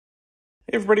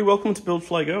Hey everybody, welcome to Build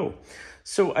Fly Go.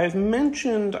 So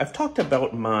I've talked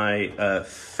about my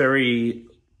ferry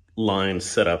line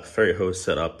setup, ferry hose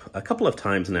setup a couple of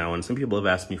times now, and some people have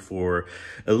asked me for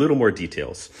a little more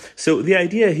details. So the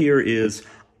idea here is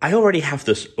I already have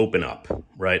this open up,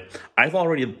 right? I've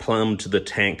already plumbed the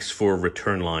tanks for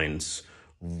return lines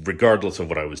regardless of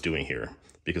what I was doing here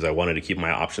because I wanted to keep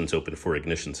my options open for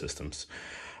ignition systems.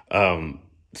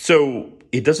 So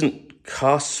it doesn't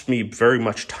cost me very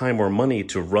much time or money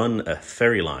to run a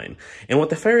ferry line. And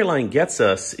what the ferry line gets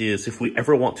us is if we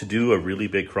ever want to do a really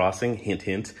big crossing, hint,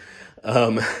 hint,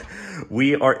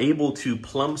 we are able to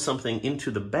plumb something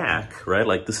into the back, right?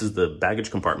 Like this is the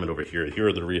baggage compartment over here. Here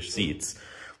are the rear seats.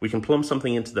 We can plumb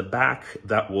something into the back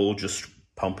that will just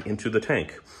pump into the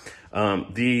tank.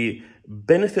 The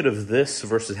benefit of this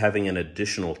versus having an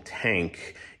additional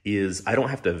tank is I don't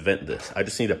have to vent this. I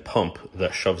just need a pump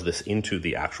that shoves this into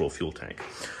the actual fuel tank.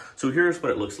 So here's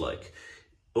what it looks like.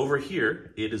 Over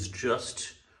here, it is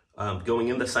just going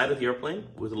in the side of the airplane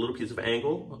with a little piece of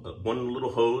angle, one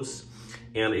little hose,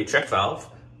 and a check valve.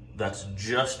 That's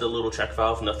just a little check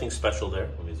valve, nothing special there.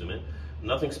 Let me zoom in.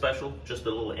 Nothing special, just a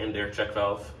little end air check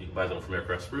valve. You can buy them from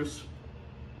Aircraft Spruce.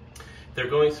 They're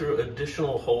going through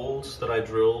additional holes that I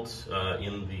drilled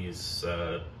in these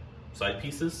side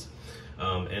pieces.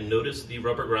 And notice the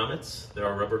rubber grommets. There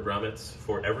are rubber grommets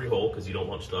for every hole because you don't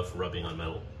want stuff rubbing on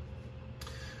metal.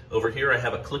 Over here I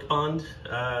have a click bond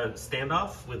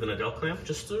standoff with an Adele clamp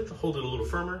just to hold it a little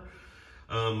firmer.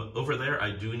 Over there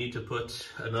I do need to put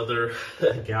another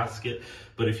gasket,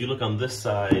 but if you look on this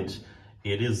side,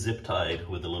 it is zip tied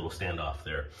with a little standoff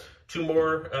there. Two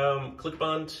more click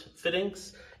bond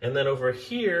fittings, and then over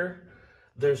here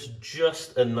there's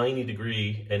just a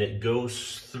 90-degree and it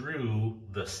goes through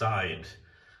the side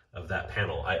of that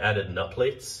panel. I added nut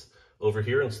plates over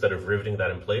here instead of riveting that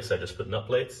in place. I just put nut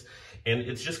plates and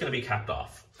it's just going to be capped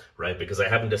off, right? Because I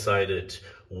haven't decided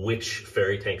which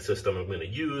ferry tank system I'm going to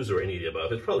use or any of the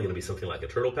above. It's probably going to be something like a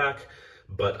turtle pack,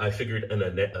 but I figured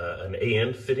an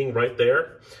AN fitting right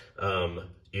there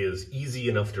is easy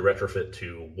enough to retrofit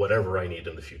to whatever I need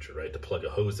in the future, right? To plug a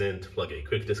hose in, to plug a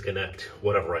quick disconnect,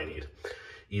 whatever I need.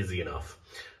 Easy enough.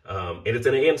 And it's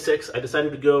an AN6. I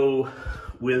decided to go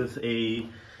with a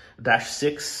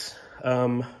 -6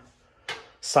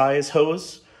 size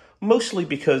hose, mostly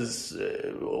because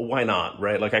why not,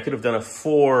 right? Like I could have done a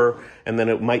 4 and then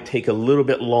it might take a little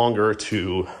bit longer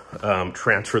to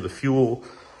transfer the fuel,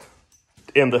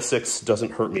 and the 6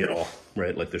 doesn't hurt me at all,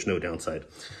 right? Like there's no downside.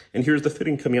 And here's the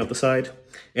fitting coming out the side,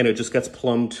 and it just gets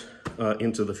plumbed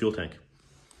into the fuel tank.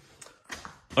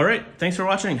 All right, thanks for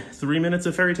watching 3 minutes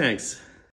of ferry tanks.